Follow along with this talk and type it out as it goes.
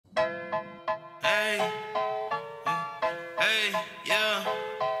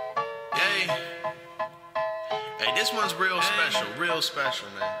real special,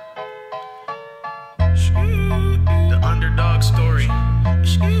 man. The underdog story of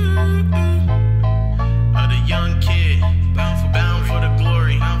the young kid, bound for the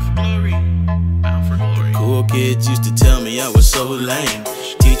glory, bound for glory. Cool kids used to tell me I was so lame.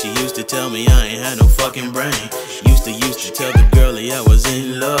 Teacher used to tell me I ain't had no fucking brain. Used to tell the girlie I was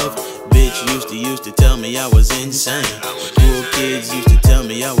in love. Bitch used to tell me I was insane. Cool kids used to tell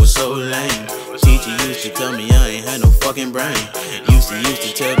me I was so lame. Teacher used to tell me I ain't had no fucking brain. Used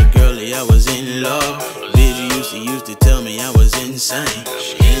to tell the girlie I was in love. Bitch used to tell me I was insane.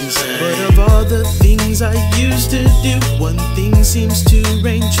 But of all the things I used to do, one thing seems to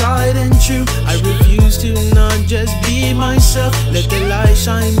reign tried and true. I refuse to not just be myself. Let the light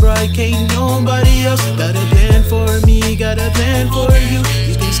shine bright, can't nobody else. Got a plan for me, got a plan for you.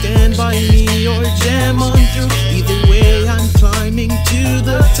 You can stand by me or jam on through. Either way, I'm climbing to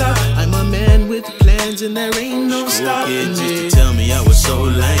the top. I'm a man with plans and there ain't no stopping me. Kids used to tell me I was so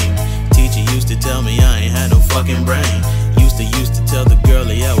lame. Teacher used to tell me I ain't had no fucking brain. Used to tell the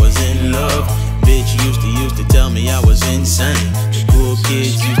girlie I was in love. Bitch used to tell me I was insane. The cool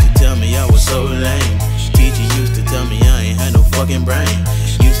kids used to tell me I was so lame. Teacher used to tell me I ain't had no fucking brain.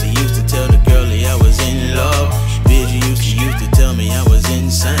 Used to tell the girlie I was in love. Bitch used to tell me I was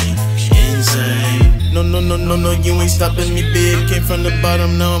insane. No, you ain't stopping me, big. Came from the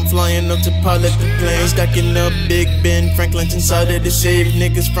bottom, now I'm flying up to pilot the plane. Stacking up Big Ben, Franklin's inside of the shade.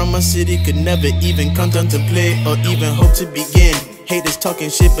 Niggas from my city could never even contemplate or even hope to begin. Haters talking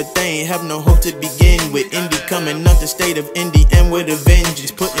shit, but they ain't have no hope to begin with. Indy coming out the state of Indy and with a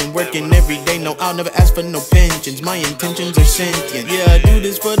vengeance. Putting work in every day, no, I'll never ask for no pensions. My intentions are sentient. Yeah, I do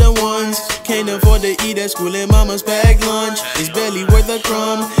this for the ones can't afford to eat at school and mama's packed lunch. It's barely worth a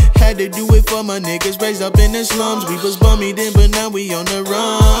crumb. Had to do it for my niggas raised up in the slums. We was bummy then, but now we on the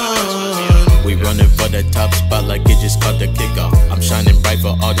run. We running for the top spot like it just caught the kickoff. I'm shining bright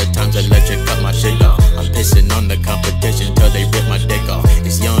for all the times electric cut my shit off. I'm pissing on the competition till they rip my dick off.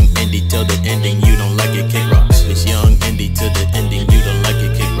 It's young Indy till the ending, you don't like it, kick rocks. It's young Indy to the ending, you don't like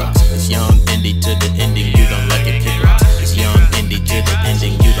it, kick rocks. It's young Indy to the ending, you don't like it, kick rocks. It's young Indy to the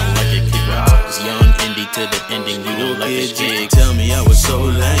ending, you don't like it, kick rocks. It's young Indy to the ending, you don't like it, kick rocks. Tell me I was so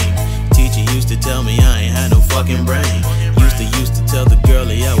lame. Teacher used to tell me I ain't had no fucking brain. Used to tell the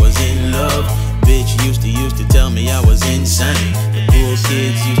girlie I was in love. Bitch used to tell me I was insane. The cool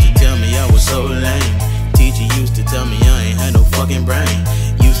kids used to tell me I was so lame. Teacher used to tell me I ain't had no fucking brain.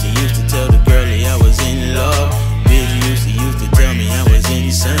 Used to tell the girlie I was in love. Bitch used to tell me I was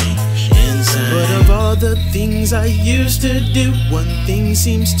insane. But of all the things I used to do, one thing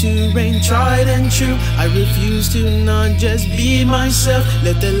seems to reign tried and true. I refuse to not just be myself.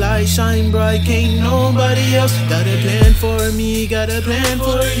 Let the light shine bright, can't nobody else. Got a plan for me, got a plan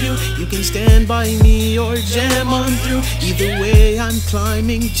for you. You can stand by me or jam on through. Either way, I'm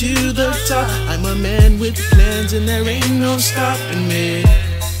climbing to the top. I'm a man with plans and there ain't no stopping me.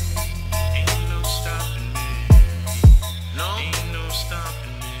 Ain't no stopping me.